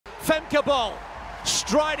Femke Bol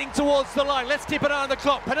striding towards the line. Let's keep an eye on the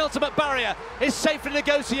clock. Penultimate barrier is safely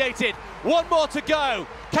negotiated. One more to go.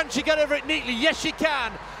 Can she get over it neatly? Yes, she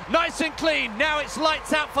can. Nice and clean. Now it's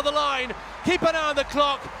lights out for the line. Keep an eye on the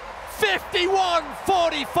clock.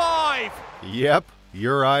 51:45. Yep,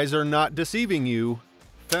 your eyes are not deceiving you.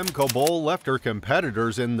 Femke Bol left her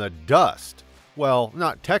competitors in the dust. Well,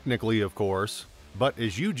 not technically, of course. But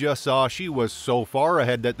as you just saw, she was so far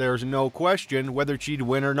ahead that there's no question whether she'd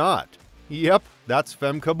win or not. Yep, that's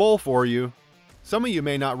Femke Bol for you. Some of you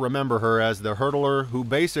may not remember her as the hurdler who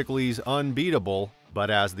basically's unbeatable, but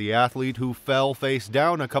as the athlete who fell face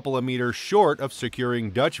down a couple of meters short of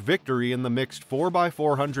securing Dutch victory in the mixed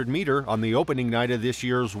 4x400 meter on the opening night of this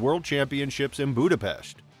year's World Championships in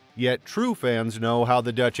Budapest. Yet true fans know how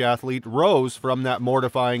the Dutch athlete rose from that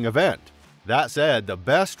mortifying event. That said, the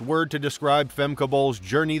best word to describe Femke Bol's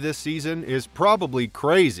journey this season is probably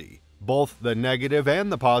crazy, both the negative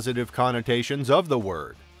and the positive connotations of the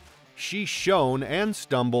word. She shone and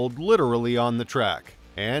stumbled literally on the track,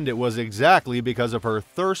 and it was exactly because of her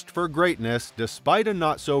thirst for greatness, despite a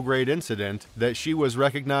not-so-great incident, that she was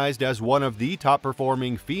recognized as one of the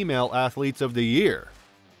top-performing female athletes of the year.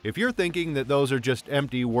 If you're thinking that those are just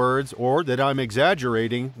empty words or that I'm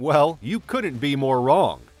exaggerating, well, you couldn't be more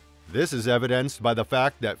wrong. This is evidenced by the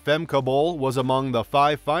fact that Femke Bol was among the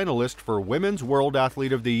 5 finalists for Women's World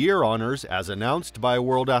Athlete of the Year honors as announced by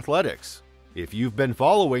World Athletics. If you've been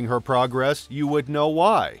following her progress, you would know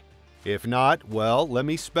why. If not, well, let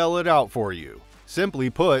me spell it out for you. Simply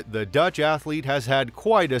put, the Dutch athlete has had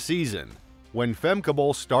quite a season. When Femke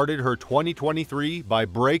Bol started her 2023 by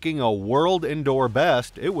breaking a world indoor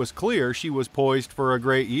best, it was clear she was poised for a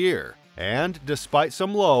great year. And despite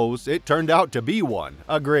some lows, it turned out to be one.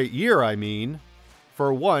 A great year, I mean.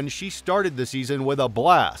 For one, she started the season with a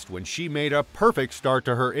blast when she made a perfect start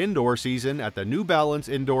to her indoor season at the New Balance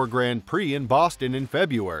Indoor Grand Prix in Boston in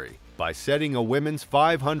February by setting a women's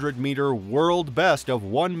 500-meter world best of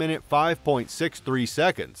 1 minute 5.63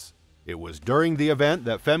 seconds. It was during the event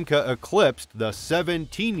that Femke eclipsed the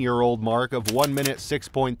 17-year-old mark of 1 minute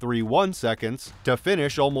 6.31 seconds to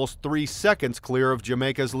finish almost 3 seconds clear of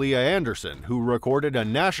Jamaica's Leah Anderson, who recorded a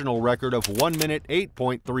national record of 1 minute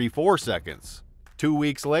 8.34 seconds. 2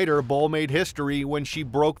 weeks later, Bol made history when she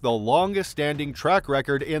broke the longest-standing track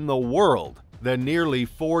record in the world, the nearly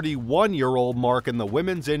 41-year-old mark in the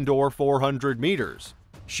women's indoor 400 meters.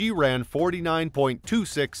 She ran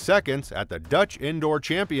 49.26 seconds at the Dutch Indoor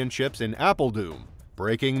Championships in Apeldoorn,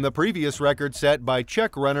 breaking the previous record set by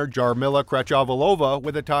Czech runner Jarmila Krejčířová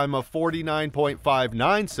with a time of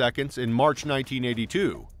 49.59 seconds in March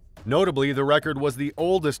 1982. Notably, the record was the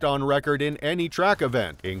oldest on record in any track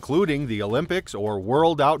event, including the Olympics or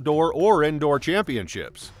World Outdoor or Indoor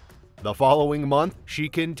Championships. The following month, she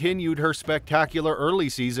continued her spectacular early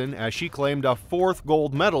season as she claimed a 4th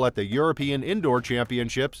gold medal at the European Indoor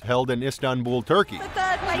Championships held in Istanbul, Turkey. The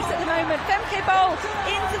 3rd place at the moment, Femke Bol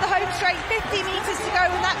into the home straight, 50 metres to go,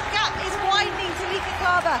 and that gap is widening to Lieke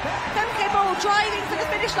Klaver. Femke Bol driving for the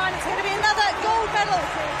finish line. It's going to be another gold medal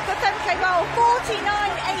for Femke Bol,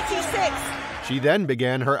 49.86. She then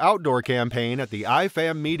began her outdoor campaign at the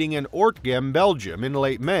IFAM meeting in Ortgem, Belgium in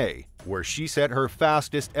late May, where she set her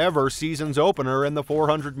fastest ever season's opener in the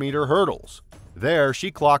 400-meter hurdles. There, she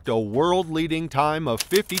clocked a world-leading time of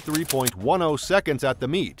 53.10 seconds at the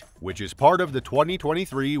meet, which is part of the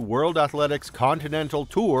 2023 World Athletics Continental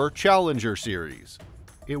Tour Challenger Series.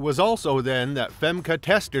 It was also then that Femke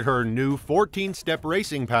tested her new 14-step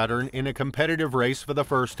racing pattern in a competitive race for the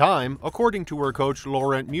first time, according to her coach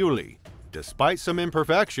Laurent Muley. Despite some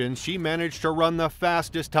imperfections, she managed to run the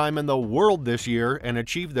fastest time in the world this year and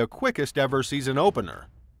achieve the quickest ever season opener.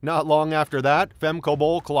 Not long after that, Femke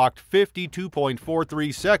Bol clocked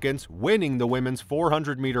 52.43 seconds, winning the women's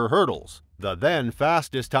 400-meter hurdles, the then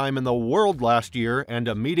fastest time in the world last year and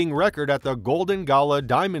a meeting record at the Golden Gala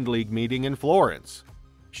Diamond League meeting in Florence.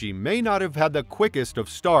 She may not have had the quickest of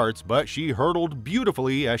starts, but she hurdled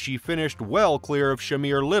beautifully as she finished well clear of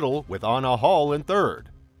Shamir Little with Anna Hall in 3rd.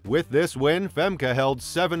 With this win, Femke held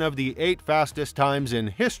 7 of the 8 fastest times in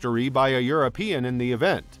history by a European in the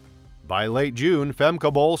event. By late June,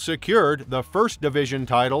 Femke Bol secured the first division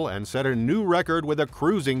title and set a new record with a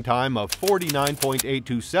cruising time of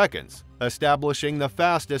 49.82 seconds, establishing the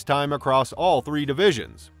fastest time across all 3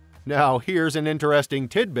 divisions. Now, here's an interesting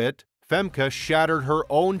tidbit. Femke shattered her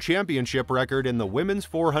own championship record in the women's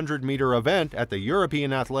 400-meter event at the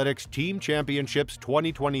European Athletics Team Championships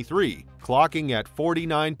 2023. Clocking at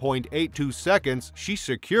 49.82 seconds, she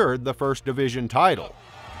secured the first division title.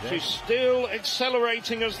 She's still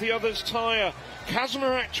accelerating as the others tire.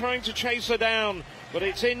 Kazmarek trying to chase her down, but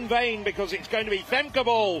it's in vain because it's going to be Femke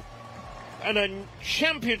Bol and a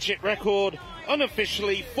championship record,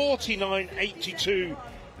 unofficially 49.82.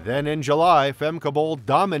 Then in July, Femke Bol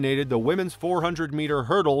dominated the women's 400-meter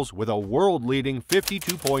hurdles with a world-leading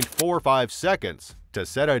 52.45 seconds to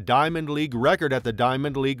set a Diamond League record at the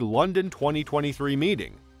Diamond League London 2023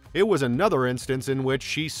 meeting. It was another instance in which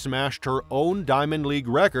she smashed her own Diamond League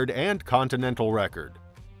record and continental record.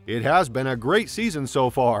 It has been a great season so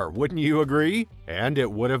far, wouldn't you agree? And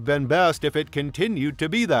it would have been best if it continued to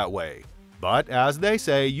be that way. But as they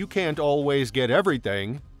say, you can't always get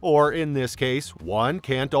everything, or in this case, one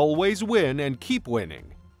can't always win and keep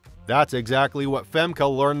winning. That's exactly what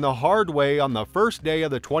Femke learned the hard way on the first day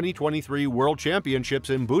of the 2023 World Championships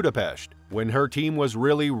in Budapest, when her team was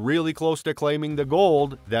really close to claiming the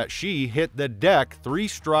gold, that she hit the deck 3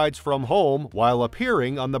 strides from home while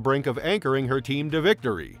appearing on the brink of anchoring her team to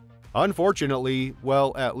victory. Unfortunately,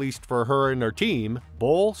 well, at least for her and her team,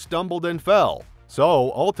 Bol stumbled and fell.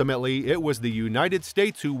 So ultimately, it was the United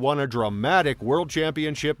States who won a dramatic World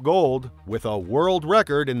Championship gold with a world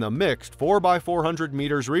record in the mixed 4x400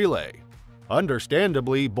 meters relay.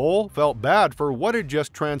 Understandably, Bol felt bad for what had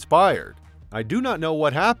just transpired. "I do not know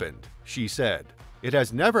what happened," she said. "It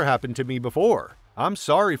has never happened to me before. I'm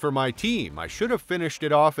sorry for my team. I should have finished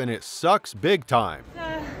it off and it sucks big time."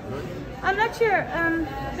 I'm not sure.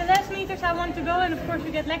 The last meters I want to go, and of course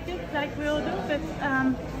we get lactic like we all do, but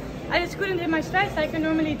I just couldn't hit my strides like I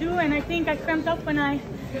normally do, and I think I cramped up when I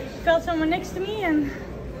felt someone next to me, and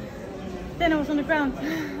then I was on the ground.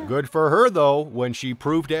 Good for her though, when she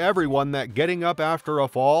proved to everyone that getting up after a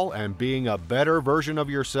fall and being a better version of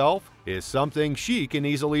yourself is something she can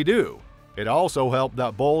easily do. It also helped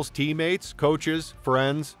that Bol's teammates, coaches,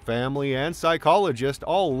 friends, family, and psychologists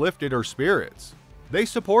all lifted her spirits. "They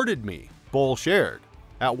supported me," Bol shared.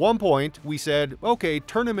 "At one point, we said, okay,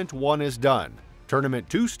 Tournament 1 is done. Tournament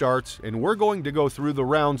 2 starts, and we're going to go through the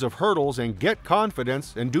rounds of hurdles and get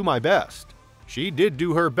confidence and do my best." She did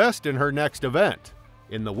do her best in her next event.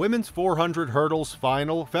 In the women's 400 hurdles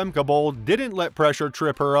final, Femke Bol didn't let pressure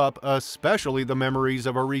trip her up, especially the memories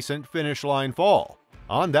of a recent finish line fall.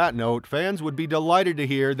 On that note, fans would be delighted to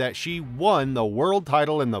hear that she won the world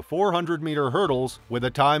title in the 400-meter hurdles with a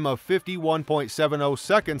time of 51.70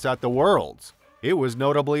 seconds at the Worlds. It was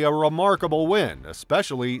notably a remarkable win,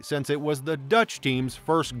 especially since it was the Dutch team's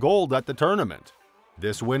first gold at the tournament.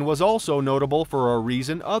 This win was also notable for a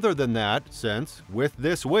reason other than that, since, with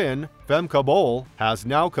this win, Femke Bol has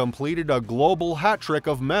now completed a global hat-trick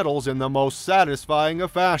of medals in the most satisfying of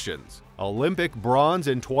fashions: Olympic bronze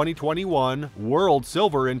in 2021, World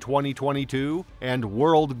silver in 2022, and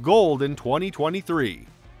World gold in 2023.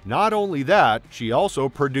 Not only that, she also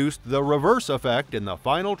produced the reverse effect in the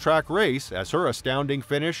final track race, as her astounding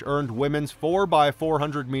finish earned women's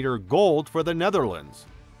 4x400 meter gold for the Netherlands.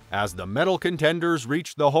 As the medal contenders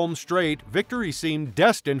reached the home straight, victory seemed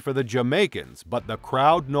destined for the Jamaicans, but the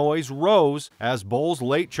crowd noise rose as Bol's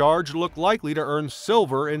late charge looked likely to earn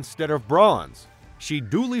silver instead of bronze. She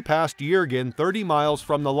duly passed Jurgen 30 miles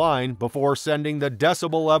from the line before sending the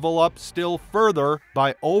decibel level up still further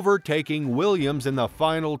by overtaking Williams in the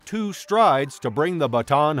final 2 strides to bring the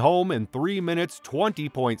baton home in 3 minutes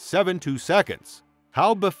 20.72 seconds.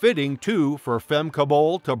 How befitting, too, for Femke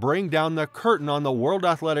Bol to bring down the curtain on the World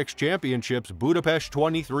Athletics Championships Budapest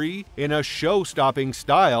 23 in a show-stopping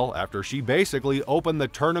style after she basically opened the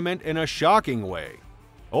tournament in a shocking way.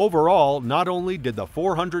 Overall, not only did the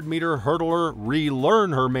 400-meter hurdler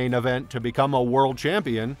relearn her main event to become a world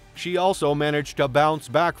champion, she also managed to bounce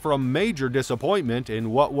back from major disappointment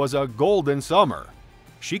in what was a golden summer.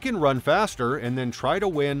 She can run faster and then try to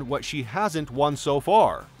win what she hasn't won so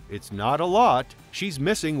far. It's not a lot. She's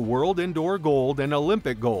missing world indoor gold and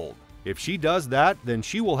Olympic gold. If she does that, then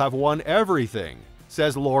she will have won everything,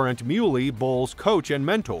 says Laurent Muley, Bol's coach and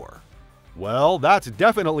mentor. Well, that's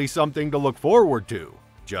definitely something to look forward to.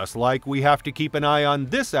 Just like we have to keep an eye on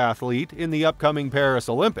this athlete in the upcoming Paris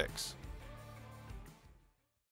Olympics.